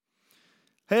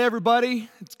Hey everybody,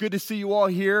 it's good to see you all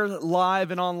here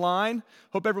live and online.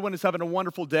 Hope everyone is having a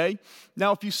wonderful day.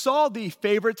 Now, if you saw the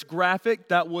favorites graphic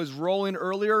that was rolling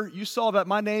earlier, you saw that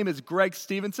my name is Greg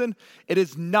Stevenson. It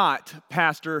is not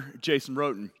Pastor Jason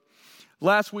Roten.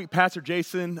 Last week, Pastor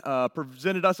Jason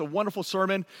presented us a wonderful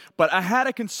sermon, but I had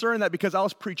a concern that because I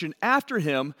was preaching after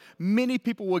him, many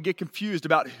people would get confused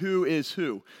about who is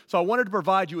who. So I wanted to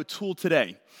provide you a tool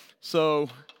today. So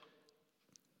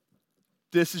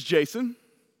this is Jason.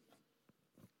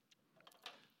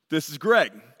 This is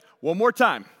Greg. One more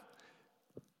time.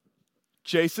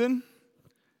 Jason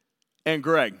and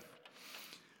Greg.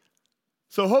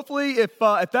 So hopefully if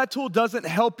that tool doesn't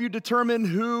help you determine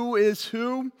who is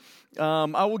who,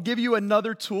 I will give you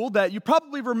another tool that you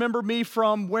probably remember me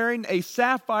from wearing a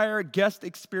Sapphire Guest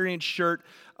Experience shirt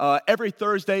every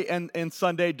Thursday and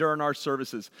Sunday during our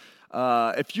services.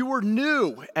 If you were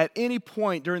new at any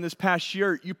point during this past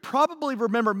year, you probably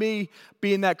remember me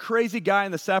being that crazy guy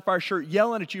in the Sapphire shirt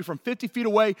yelling at you from 50 feet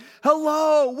away,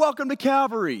 "Hello, welcome to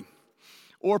Calvary."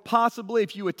 Or possibly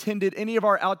if you attended any of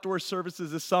our outdoor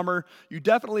services this summer, you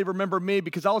definitely remember me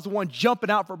because I was the one jumping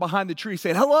out from behind the tree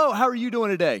saying, "Hello, how are you doing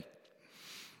today?"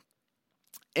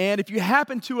 And if you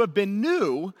happen to have been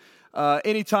new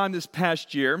anytime this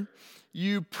past year,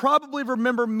 you probably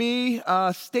remember me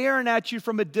staring at you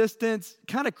from a distance,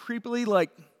 kind of creepily, like,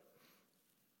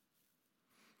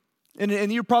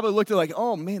 and you probably looked at like,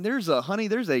 "Oh man, there's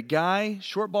a guy,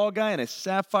 short bald guy in a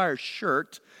sapphire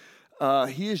shirt.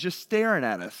 He is just staring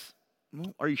at us."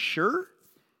 Well, are you sure?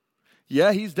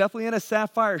 Yeah, he's definitely in a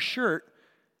sapphire shirt,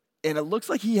 and it looks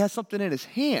like he has something in his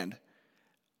hand.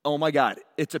 Oh my God,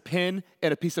 it's a pen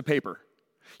and a piece of paper.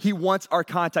 He wants our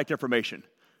contact information.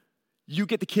 You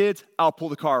get the kids, I'll pull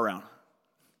the car around.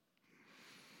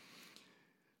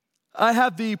 I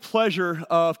have the pleasure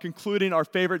of concluding our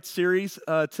favorite series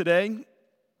today.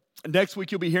 Next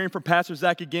week, you'll be hearing from Pastor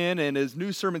Zach again in his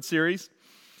new sermon series.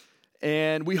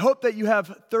 And we hope that you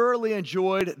have thoroughly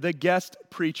enjoyed the guest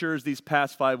preachers these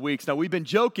past 5 weeks. Now, we've been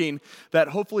joking that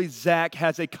hopefully Zach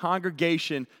has a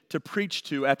congregation to preach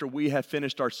to after we have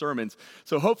finished our sermons.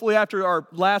 So hopefully after our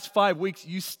last 5 weeks,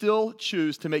 you still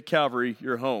choose to make Calvary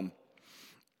your home.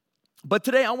 But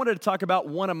today I wanted to talk about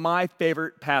one of my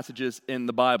favorite passages in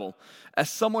the Bible. As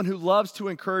someone who loves to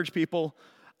encourage people,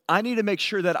 I need to make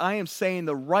sure that I am saying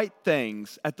the right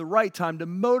things at the right time to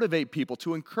motivate people,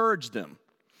 to encourage them.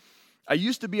 I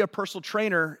used to be a personal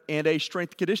trainer and a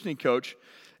strength conditioning coach,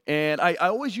 and I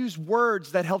always used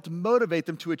words that helped motivate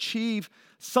them to achieve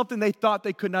something they thought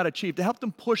they could not achieve, to help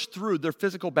them push through their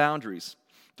physical boundaries,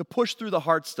 to push through the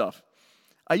hard stuff.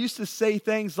 I used to say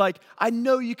things like, "I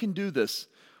know you can do this,"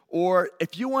 or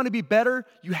 "If you want to be better,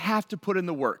 you have to put in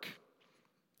the work."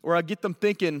 Or I'd get them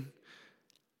thinking,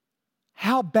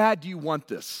 "How bad do you want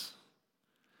this?"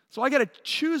 So I got to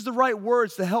choose the right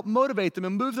words to help motivate them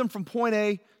and move them from point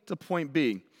A to point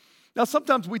B. Now,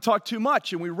 sometimes we talk too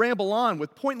much and we ramble on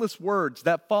with pointless words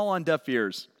that fall on deaf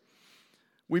ears.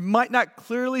 We might not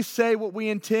clearly say what we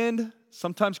intend,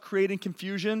 sometimes creating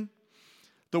confusion.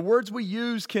 The words we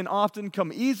use can often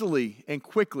come easily and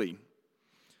quickly,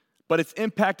 but its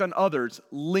impact on others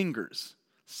lingers,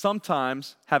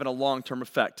 sometimes having a long-term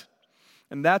effect.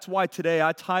 And that's why today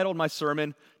I titled my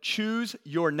sermon, "Choose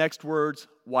Your Next Words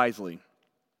Wisely."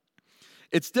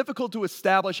 It's difficult to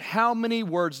establish how many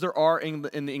words there are in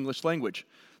the English language.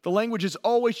 The language is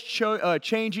always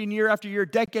changing year after year,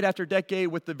 decade after decade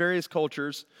with the various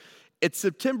cultures. In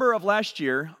September of last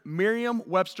year,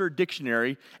 Merriam-Webster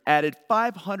Dictionary added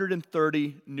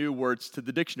 530 new words to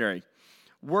the dictionary.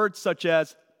 Words such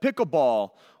as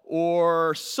pickleball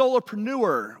or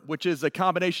solopreneur, which is a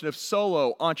combination of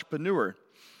solo, entrepreneur.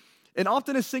 And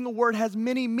often a single word has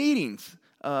many meanings,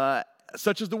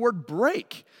 such as the word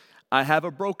break. I have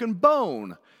a broken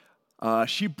bone.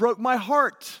 She broke my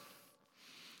heart.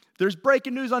 There's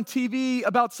breaking news on TV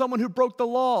about someone who broke the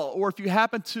law. Or if you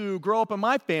happen to grow up in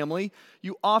my family,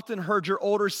 you often heard your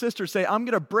older sister say, "I'm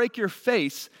going to break your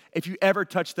face if you ever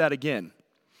touch that again."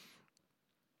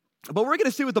 But we're going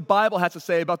to see what the Bible has to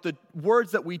say about the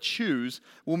words that we choose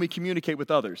when we communicate with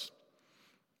others.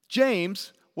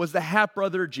 James was the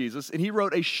half-brother of Jesus, and he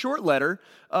wrote a short letter.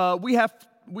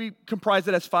 We comprise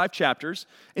it as 5 chapters,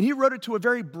 and he wrote it to a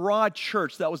very broad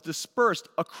church that was dispersed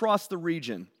across the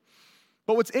region.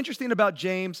 But what's interesting about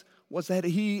James was that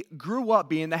he grew up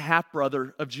being the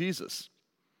half-brother of Jesus.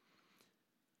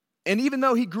 And even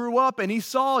though he grew up and he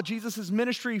saw Jesus'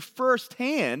 ministry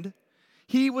firsthand,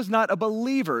 he was not a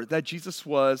believer that Jesus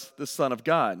was the Son of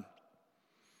God.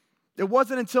 It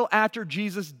wasn't until after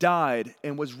Jesus died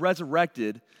and was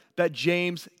resurrected that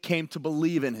James came to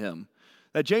believe in him.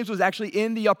 That James was actually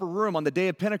in the upper room on the day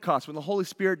of Pentecost when the Holy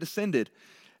Spirit descended.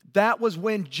 That was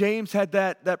when James had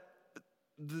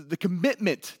the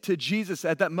commitment to Jesus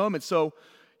at that moment. So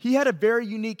he had a very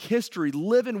unique history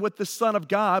living with the Son of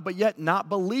God, but yet not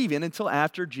believing until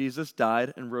after Jesus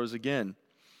died and rose again.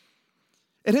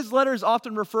 And his letter is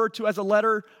often referred to as a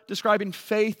letter describing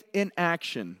faith in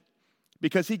action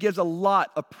because he gives a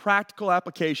lot of practical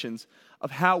applications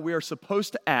of how we are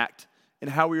supposed to act and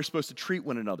how we are supposed to treat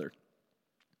one another.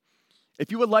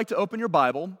 If you would like to open your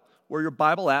Bible or your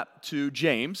Bible app to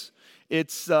James,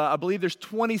 I believe there's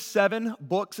 27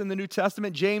 books in the New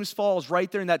Testament. James falls right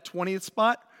there in that 20th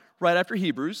spot, right after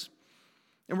Hebrews.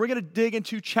 And we're going to dig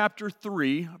into chapter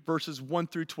 3, verses 1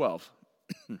 through 12.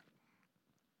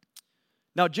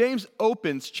 Now, James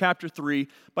opens chapter 3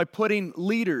 by putting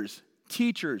leaders,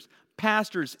 teachers,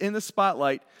 pastors in the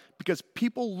spotlight because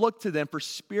people look to them for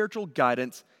spiritual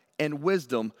guidance and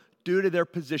wisdom due to their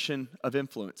position of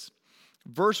influence.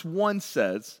 Verse 1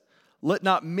 says, "Let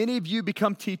not many of you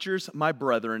become teachers, my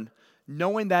brethren,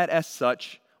 knowing that as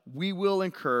such we will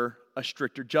incur a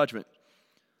stricter judgment."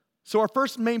 So our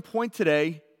first main point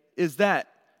today is that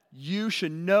you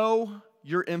should know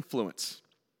your influence.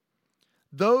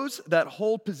 Those that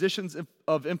hold positions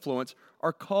of influence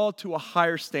are called to a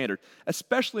higher standard,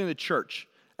 especially in the church,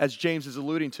 as James is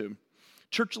alluding to.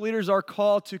 Church leaders are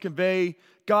called to convey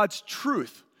God's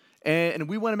truth, and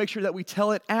we want to make sure that we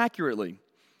tell it accurately.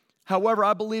 However,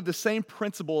 I believe the same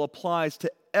principle applies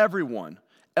to everyone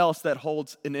else that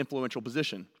holds an influential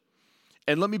position.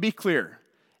 And let me be clear,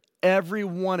 every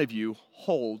one of you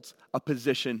holds a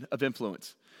position of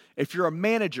influence. If you're a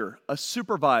manager, a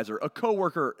supervisor, a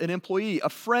coworker, an employee, a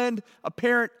friend, a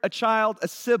parent, a child, a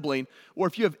sibling, or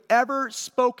if you have ever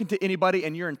spoken to anybody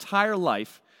in your entire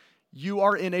life, you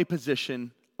are in a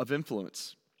position of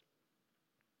influence.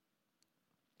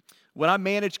 When I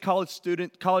managed college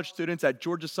students at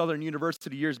Georgia Southern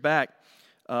University years back,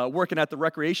 working at the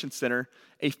recreation center,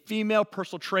 a female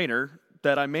personal trainer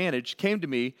that I managed came to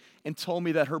me and told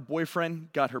me that her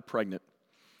boyfriend got her pregnant.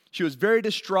 She was very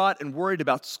distraught and worried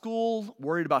about school,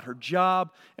 worried about her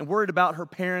job, and worried about her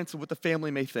parents and what the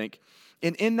family may think.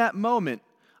 And in that moment,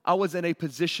 I was in a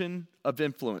position of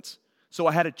influence. So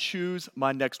I had to choose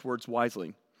my next words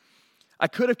wisely. I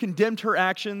could have condemned her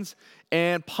actions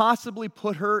and possibly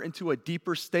put her into a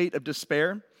deeper state of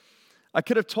despair. I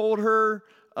could have told her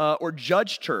or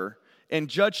judged her and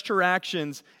judged her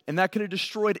actions, and that could have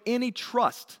destroyed any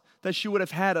trust that she would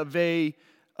have had of an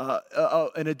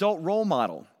adult role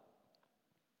model.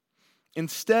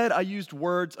 Instead, I used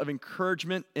words of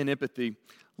encouragement and empathy,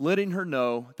 letting her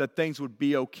know that things would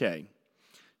be okay.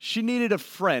 She needed a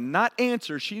friend, not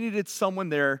answers. She needed someone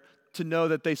there to know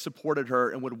that they supported her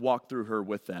and would walk through her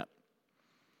with that.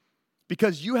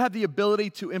 Because you have the ability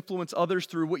to influence others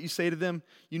through what you say to them,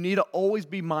 you need to always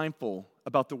be mindful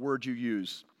about the words you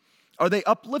use. Are they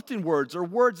uplifting words or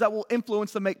words that will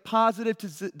influence them make positive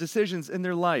decisions in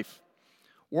their life?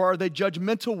 Or are they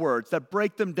judgmental words that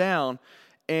break them down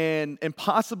and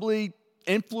possibly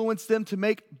influence them to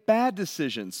make bad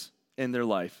decisions in their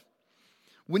life?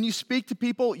 When you speak to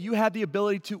people, you have the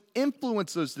ability to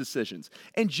influence those decisions.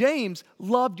 And James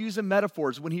loved using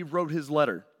metaphors when he wrote his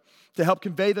letter to help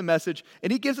convey the message.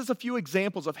 And he gives us a few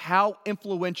examples of how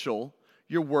influential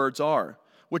your words are,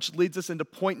 which leads us into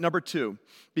point number 2.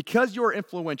 Because you're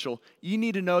influential, you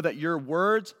need to know that your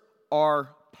words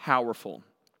are powerful.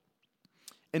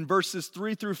 In verses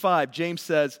 3 through 5, James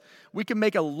says, "We can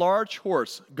make a large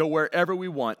horse go wherever we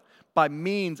want by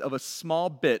means of a small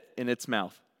bit in its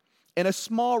mouth. And a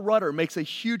small rudder makes a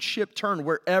huge ship turn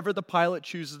wherever the pilot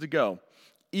chooses to go,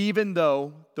 even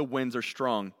though the winds are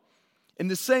strong. In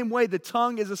the same way, the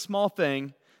tongue is a small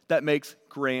thing that makes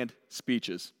grand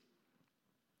speeches."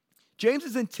 James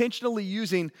is intentionally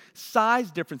using size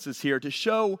differences here to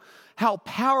show how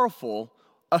powerful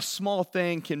a small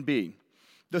thing can be.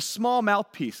 The small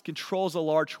mouthpiece controls a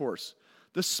large horse.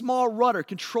 The small rudder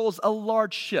controls a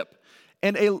large ship.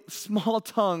 And a small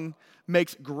tongue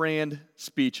makes grand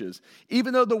speeches.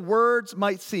 Even though the words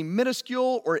might seem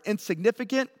minuscule or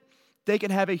insignificant, they can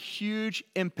have a huge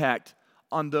impact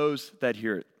on those that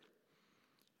hear it.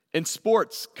 In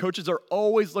sports, coaches are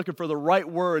always looking for the right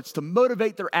words to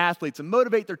motivate their athletes and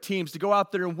motivate their teams to go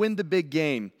out there and win the big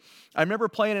game. I remember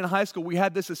playing in high school, we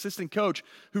had this assistant coach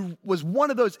who was one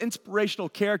of those inspirational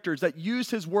characters that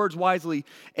used his words wisely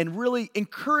and really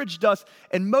encouraged us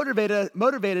and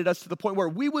motivated us to the point where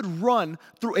we would run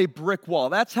through a brick wall.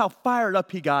 That's how fired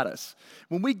up he got us.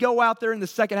 When we go out there in the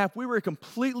second half, we were a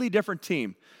completely different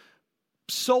team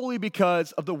solely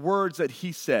because of the words that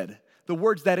he said, the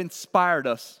words that inspired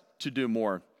us to do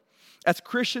more. As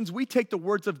Christians, we take the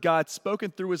words of God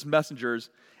spoken through his messengers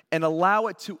and allow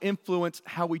it to influence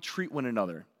how we treat one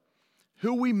another,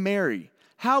 who we marry,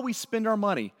 how we spend our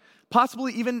money,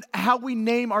 possibly even how we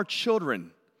name our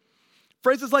children.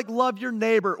 Phrases like love your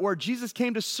neighbor, or Jesus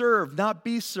came to serve, not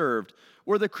be served,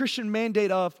 or the Christian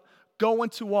mandate of go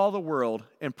into all the world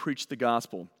and preach the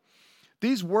gospel.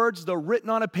 These words, though written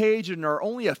on a page and are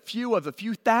only a few of the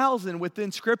few thousand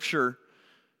within Scripture,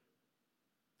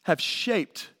 have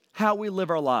shaped how we live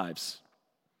our lives.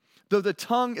 Though the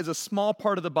tongue is a small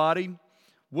part of the body,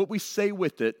 what we say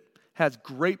with it has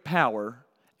great power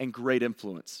and great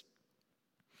influence.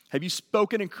 Have you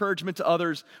spoken encouragement to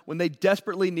others when they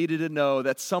desperately needed to know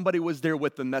that somebody was there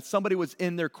with them, that somebody was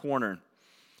in their corner?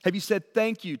 Have you said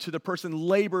thank you to the person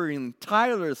laboring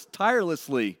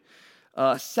tirelessly,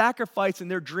 sacrificing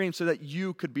their dreams so that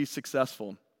you could be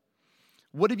successful?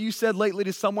 What have you said lately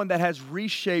to someone that has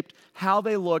reshaped how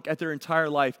they look at their entire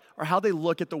life or how they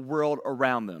look at the world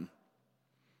around them?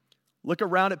 Look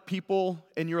around at people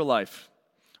in your life.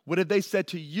 What have they said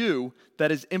to you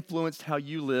that has influenced how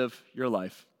you live your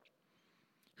life?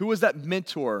 Who was that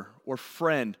mentor or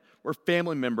friend or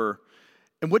family member?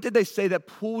 And what did they say that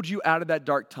pulled you out of that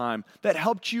dark time, that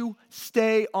helped you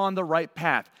stay on the right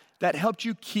path, that helped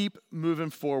you keep moving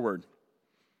forward?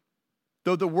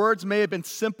 Though the words may have been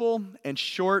simple and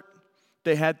short,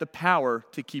 they had the power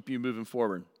to keep you moving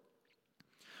forward.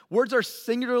 Words are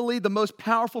singularly the most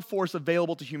powerful force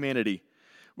available to humanity.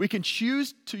 We can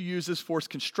choose to use this force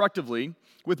constructively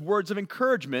with words of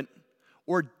encouragement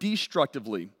or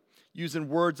destructively, using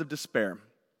words of despair.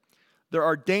 There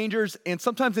are dangers and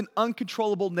sometimes an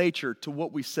uncontrollable nature to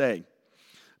what we say.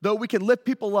 Though we can lift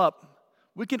people up,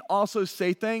 we can also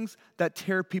say things that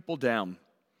tear people down.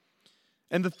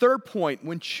 And the third point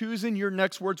when choosing your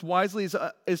next words wisely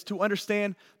is to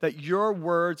understand that your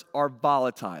words are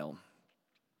volatile.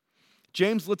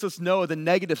 James lets us know the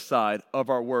negative side of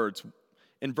our words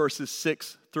in verses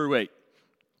 6 through 8.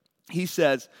 He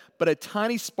says, "But a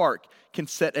tiny spark can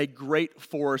set a great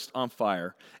forest on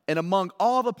fire. And among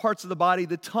all the parts of the body,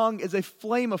 the tongue is a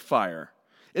flame of fire.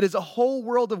 It is a whole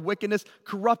world of wickedness,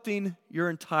 corrupting your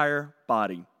entire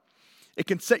body. It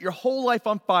can set your whole life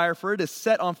on fire, for it is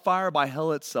set on fire by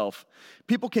hell itself.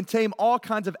 People can tame all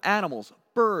kinds of animals,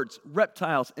 birds,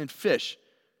 reptiles, and fish,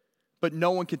 but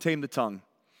no one can tame the tongue.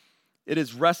 It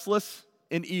is restless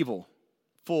and evil,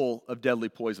 full of deadly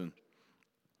poison."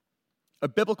 A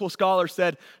biblical scholar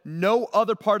said, "No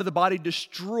other part of the body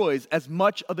destroys as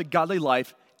much of the godly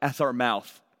life as our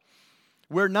mouth."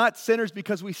 We're not sinners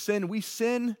because we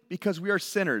sin because we are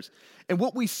sinners. And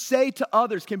what we say to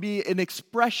others can be an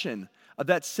expression of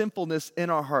that sinfulness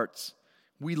in our hearts.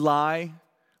 We lie,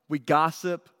 we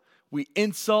gossip, we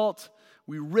insult,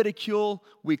 we ridicule,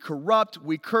 we corrupt,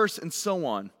 we curse, and so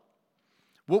on.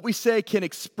 What we say can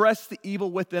express the evil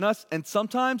within us, and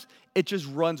sometimes it just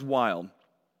runs wild.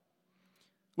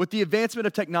 With the advancement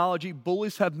of technology,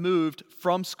 bullies have moved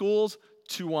from schools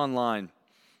to online.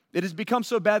 It has become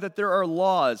so bad that there are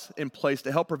laws in place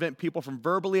to help prevent people from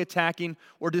verbally attacking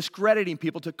or discrediting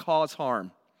people to cause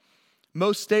harm.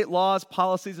 Most state laws,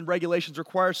 policies, and regulations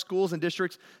require schools and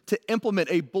districts to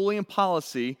implement a bullying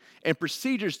policy and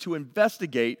procedures to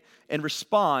investigate and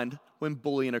respond when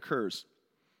bullying occurs.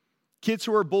 Kids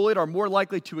who are bullied are more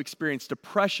likely to experience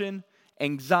depression,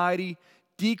 anxiety,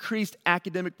 decreased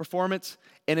academic performance,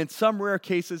 and in some rare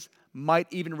cases, might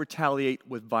even retaliate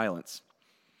with violence.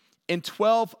 In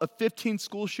 12 of 15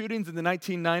 school shootings in the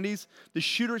 1990s, the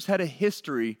shooters had a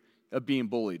history of being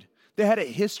bullied. They had a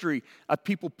history of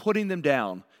people putting them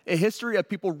down, a history of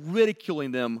people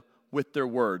ridiculing them with their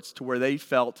words to where they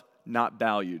felt not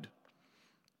valued.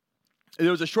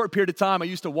 There was a short period of time I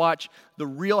used to watch The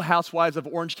Real Housewives of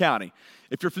Orange County.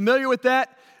 If you're familiar with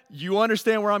that, you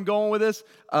understand where I'm going with this,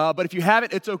 but if you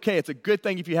haven't, it's okay. It's a good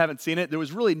thing if you haven't seen it. There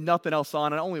was really nothing else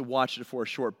on. I only watched it for a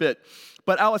short bit.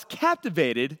 But I was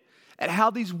captivated at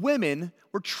how these women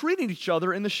were treating each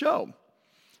other in the show.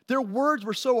 Their words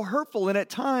were so hurtful, and at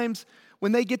times,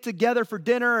 when they get together for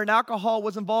dinner and alcohol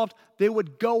was involved, they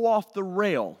would go off the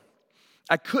rail.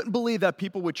 I couldn't believe that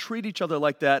people would treat each other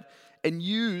like that and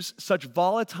use such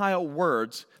volatile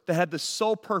words that had the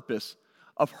sole purpose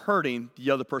of hurting the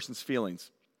other person's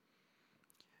feelings.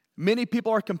 Many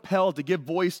people are compelled to give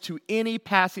voice to any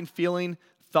passing feeling,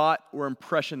 thought, or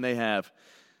impression they have.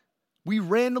 We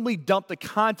randomly dump the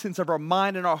contents of our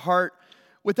mind and our heart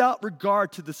without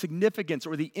regard to the significance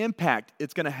or the impact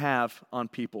it's going to have on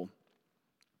people.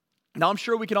 Now, I'm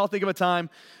sure we can all think of a time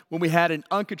when we had an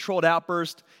uncontrolled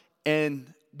outburst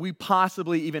and we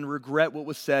possibly even regret what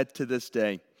was said to this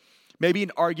day. Maybe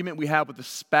an argument we have with a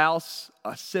spouse,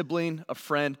 a sibling, a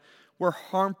friend, where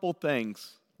harmful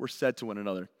things were said to one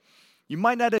another. You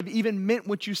might not have even meant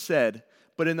what you said,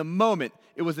 but in the moment,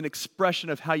 it was an expression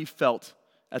of how you felt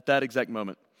at that exact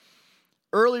moment.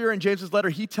 Earlier in James's letter,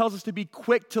 he tells us to be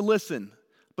quick to listen,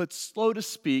 but slow to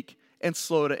speak and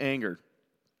slow to anger.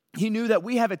 He knew that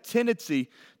we have a tendency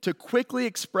to quickly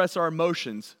express our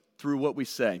emotions through what we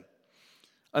say.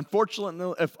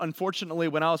 Unfortunately,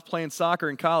 when I was playing soccer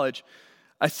in college,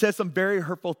 I said some very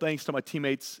hurtful things to my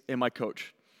teammates and my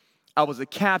coach. I was a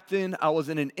captain, I was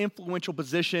in an influential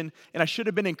position, and I should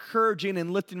have been encouraging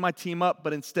and lifting my team up,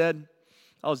 but instead,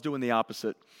 I was doing the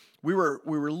opposite. We were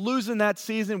losing that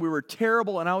season, we were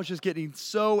terrible, and I was just getting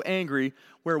so angry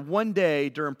where one day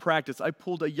during practice, I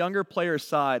pulled a younger player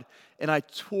aside and I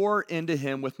tore into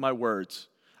him with my words.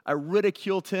 I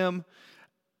ridiculed him,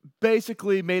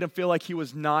 basically made him feel like he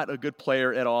was not a good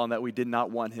player at all and that we did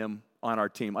not want him on our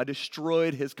team. I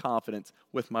destroyed his confidence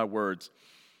with my words.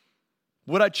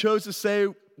 What I chose to say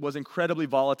was incredibly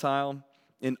volatile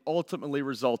and ultimately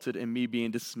resulted in me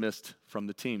being dismissed from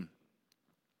the team.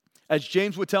 As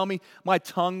James would tell me, my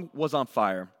tongue was on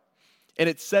fire, and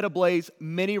it set ablaze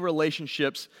many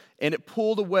relationships, and it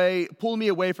pulled me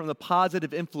away from the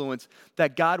positive influence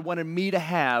that God wanted me to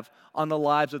have on the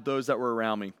lives of those that were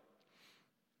around me.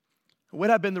 What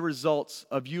have been the results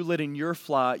of you letting your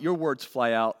words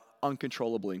fly out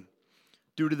uncontrollably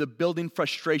due to the building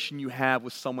frustration you have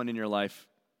with someone in your life?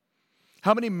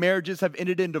 How many marriages have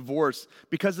ended in divorce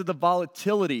because of the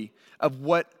volatility of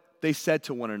what they said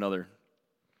to one another?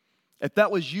 If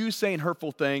that was you saying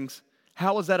hurtful things,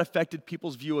 how has that affected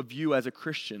people's view of you as a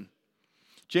Christian?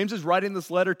 James is writing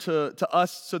this letter to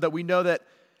us so that we know that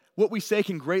what we say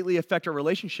can greatly affect our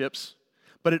relationships,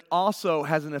 but it also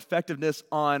has an effectiveness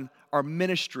on our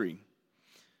ministry.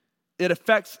 It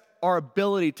affects our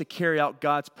ability to carry out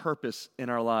God's purpose in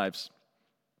our lives.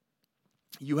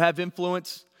 You have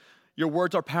influence, your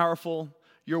words are powerful,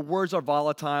 your words are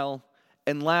volatile,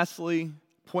 and lastly,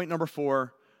 point number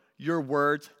 4, your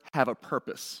words have a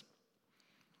purpose.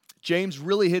 James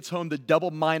really hits home the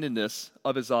double-mindedness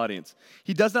of his audience.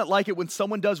 He does not like it when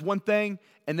someone does one thing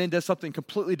and then does something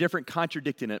completely different,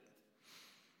 contradicting it.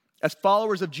 As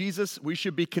followers of Jesus, we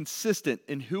should be consistent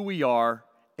in who we are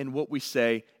and what we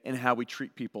say and how we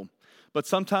treat people. But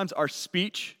sometimes our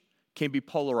speech can be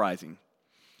polarizing.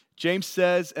 James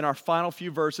says in our final few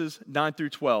verses, 9 through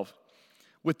 12,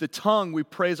 with the tongue we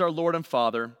praise our Lord and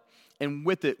Father, and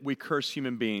with it we curse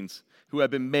human beings who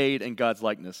have been made in God's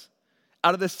likeness.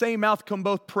 Out of the same mouth come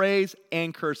both praise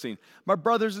and cursing. My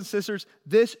brothers and sisters,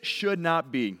 this should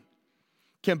not be.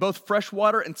 Can both fresh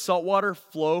water and salt water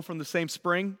flow from the same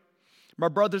spring? My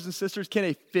brothers and sisters, can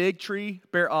a fig tree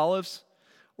bear olives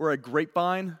or a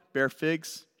grapevine bear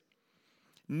figs?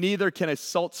 Neither can a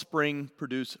salt spring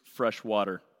produce fresh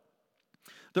water.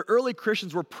 The early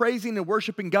Christians were praising and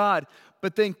worshiping God,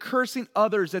 but then cursing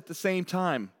others at the same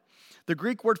time. The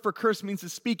Greek word for curse means to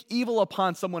speak evil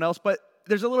upon someone else, but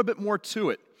there's a little bit more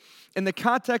to it. In the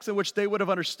context in which they would have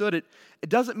understood it, it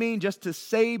doesn't mean just to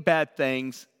say bad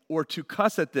things or to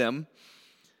cuss at them.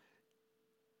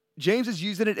 James is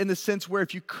using it in the sense where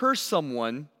if you curse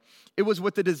someone, it was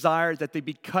with the desire that they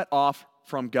be cut off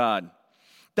from God.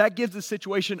 That gives the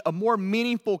situation a more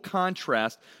meaningful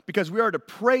contrast because we are to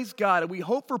praise God and we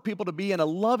hope for people to be in a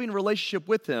loving relationship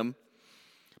with Him.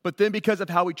 But then because of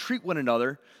how we treat one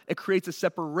another, it creates a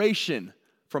separation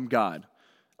from God.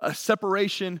 A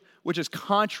separation which is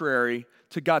contrary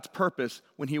to God's purpose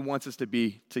when He wants us to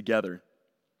be together.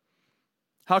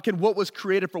 How can what was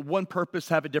created for one purpose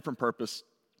have a different purpose?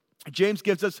 James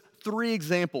gives us 3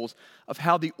 examples of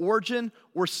how the origin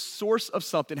or source of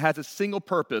something has a single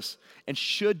purpose and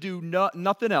should do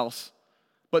nothing else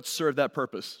but serve that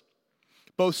purpose.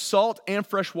 Both salt and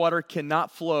fresh water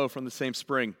cannot flow from the same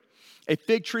spring. A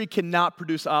fig tree cannot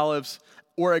produce olives,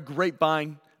 or a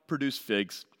grapevine produce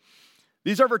figs.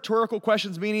 These are rhetorical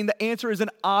questions, meaning the answer is an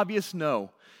obvious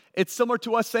no. It's similar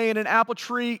to us saying an apple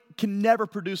tree can never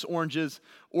produce oranges,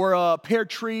 or a pear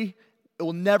tree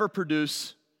will never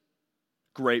produce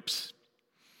grapes.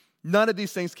 None of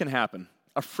these things can happen.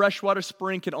 A freshwater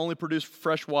spring can only produce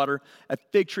fresh water. A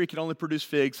fig tree can only produce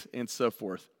figs, and so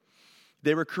forth.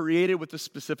 They were created with a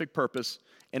specific purpose,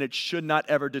 and it should not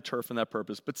ever deter from that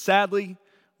purpose. But sadly,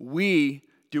 we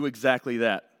do exactly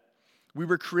that. We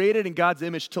were created in God's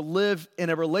image to live in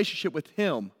a relationship with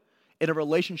Him, in a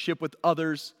relationship with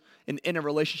others, and in a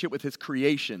relationship with His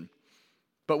creation.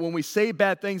 But when we say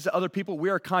bad things to other people, we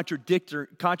are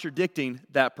contradicting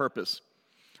that purpose.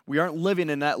 We aren't living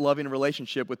in that loving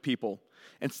relationship with people.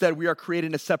 Instead, we are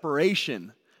creating a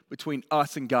separation between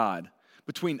us and God,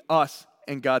 between us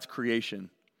and God's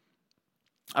creation.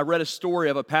 I read a story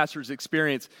of a pastor's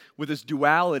experience with this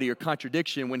duality or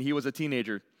contradiction when he was a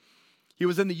teenager. He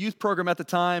was in the youth program at the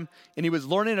time, and he was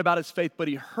learning about his faith, but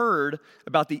he heard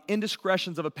about the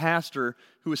indiscretions of a pastor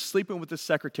who was sleeping with his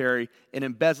secretary and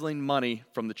embezzling money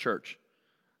from the church.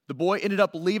 The boy ended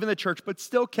up leaving the church, but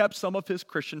still kept some of his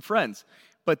Christian friends,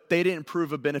 but they didn't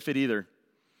prove a benefit either.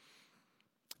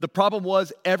 The problem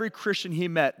was every Christian he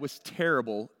met was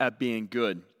terrible at being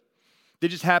good. They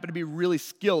just happened to be really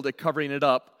skilled at covering it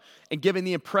up and giving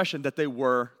the impression that they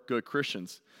were good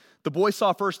Christians. The boy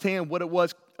saw firsthand what it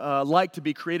was like to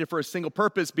be created for a single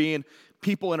purpose, being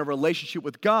people in a relationship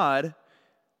with God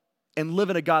and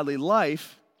living a godly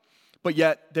life, but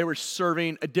yet they were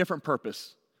serving a different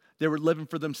purpose. They were living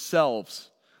for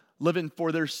themselves, living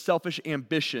for their selfish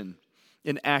ambition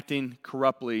and acting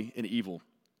corruptly and evil.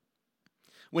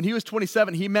 When he was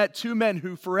 27, he met two men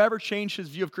who forever changed his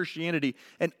view of Christianity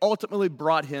and ultimately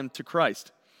brought him to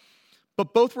Christ.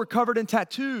 But both were covered in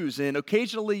tattoos and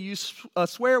occasionally used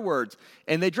swear words,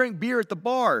 and they drank beer at the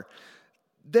bar.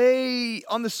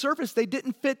 On the surface, they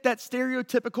didn't fit that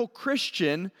stereotypical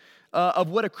Christian of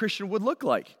what a Christian would look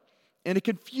like, and it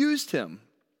confused him.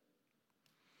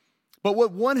 But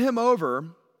what won him over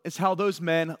is how those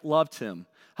men loved him,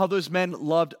 how those men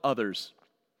loved others.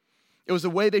 It was the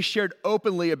way they shared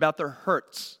openly about their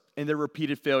hurts and their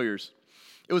repeated failures.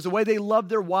 It was the way they loved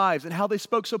their wives and how they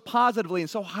spoke so positively and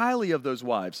so highly of those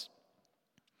wives.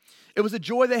 It was the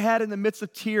joy they had in the midst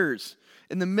of tears,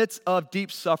 in the midst of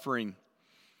deep suffering.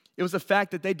 It was the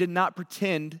fact that they did not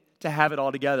pretend to have it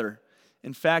all together.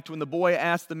 In fact, when the boy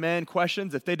asked the men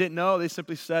questions, if they didn't know, they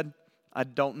simply said, "I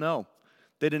don't know."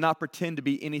 They did not pretend to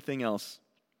be anything else.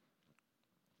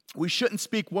 We shouldn't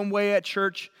speak one way at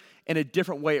church and a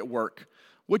different way at work.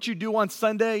 What you do on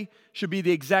Sunday should be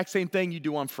the exact same thing you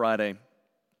do on Friday.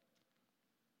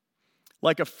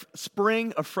 Like a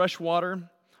spring of fresh water,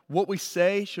 what we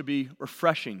say should be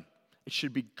refreshing. It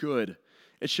should be good.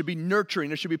 It should be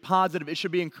nurturing. It should be positive. It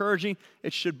should be encouraging.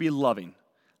 It should be loving.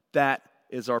 That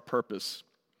is our purpose.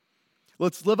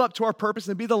 Let's live up to our purpose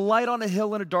and be the light on a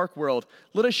hill in a dark world.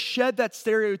 Let us shed that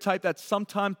stereotype that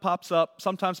sometimes pops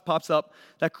up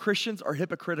that Christians are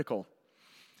hypocritical.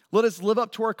 Let us live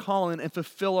up to our calling and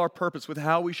fulfill our purpose with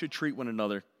how we should treat one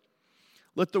another.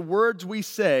 Let the words we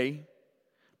say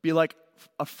be like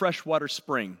a freshwater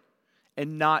spring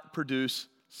and not produce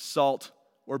salt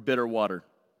or bitter water.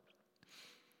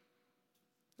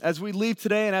 As we leave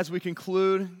today and as we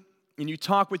conclude, and you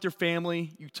talk with your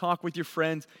family, you talk with your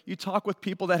friends, you talk with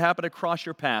people that happen to cross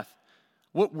your path,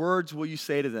 what words will you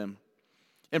say to them?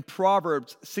 In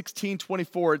Proverbs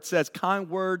 16:24, it says, "Kind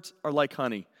words are like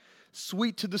honey,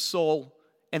 sweet to the soul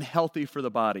and healthy for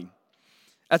the body."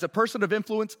 As a person of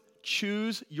influence,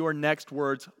 choose your next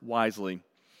words wisely.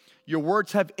 Your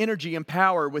words have energy and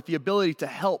power with the ability to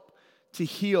help, to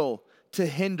heal, to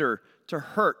hinder, to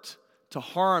hurt, to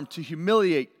harm, to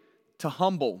humiliate, to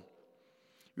humble.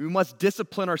 We must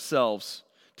discipline ourselves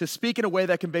to speak in a way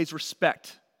that conveys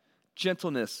respect,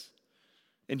 gentleness,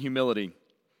 and humility.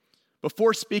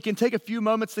 Before speaking, take a few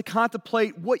moments to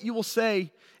contemplate what you will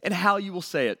say and how you will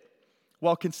say it,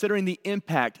 while considering the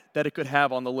impact that it could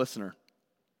have on the listener.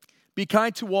 Be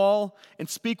kind to all and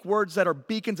speak words that are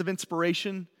beacons of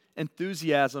inspiration,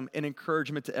 enthusiasm, and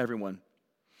encouragement to everyone.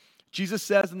 Jesus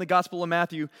says in the Gospel of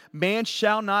Matthew, "Man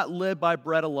shall not live by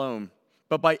bread alone,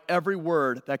 but by every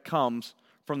word that comes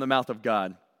from the mouth of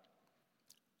God."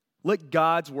 Let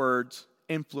God's words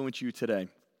influence you today.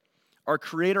 Our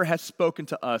Creator has spoken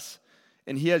to us,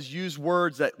 and He has used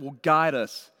words that will guide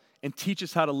us and teach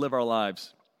us how to live our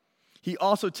lives. He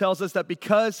also tells us that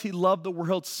because He loved the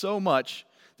world so much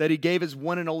that He gave His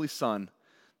one and only Son,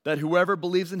 that whoever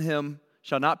believes in Him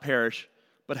shall not perish,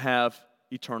 but have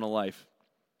eternal life.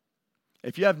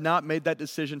 If you have not made that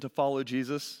decision to follow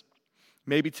Jesus,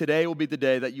 maybe today will be the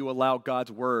day that you allow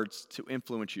God's words to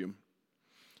influence you.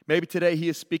 Maybe today He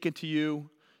is speaking to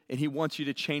you and He wants you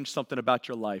to change something about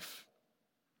your life.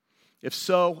 If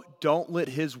so, don't let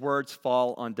His words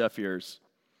fall on deaf ears.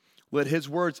 Let His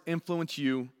words influence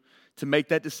you to make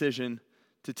that decision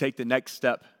to take the next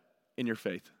step in your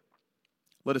faith.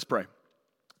 Let us pray.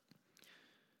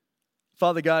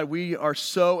 Father God, we are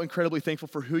so incredibly thankful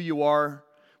for who You are.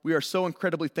 We are so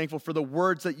incredibly thankful for the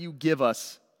words that You give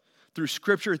us through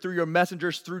Scripture, through Your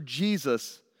messengers, through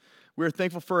Jesus. We are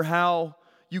thankful for how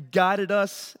You guided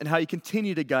us and how You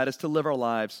continue to guide us to live our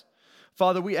lives.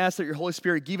 Father, we ask that Your Holy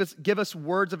Spirit give us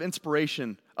words of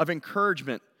inspiration, of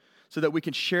encouragement, so that we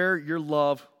can share Your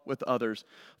love with others.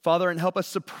 Father, and help us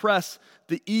suppress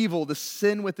the evil, the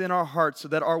sin within our hearts, so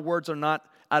that our words are not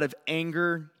out of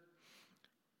anger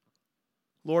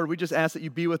Lord, we just ask that you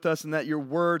be with us and that your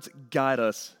words guide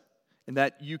us and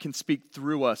that you can speak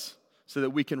through us so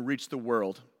that we can reach the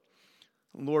world.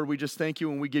 Lord, we just thank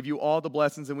you and we give you all the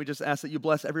blessings, and we just ask that you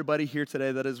bless everybody here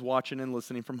today that is watching and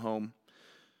listening from home.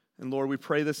 And Lord, we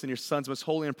pray this in your Son's most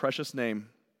holy and precious name.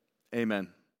 Amen.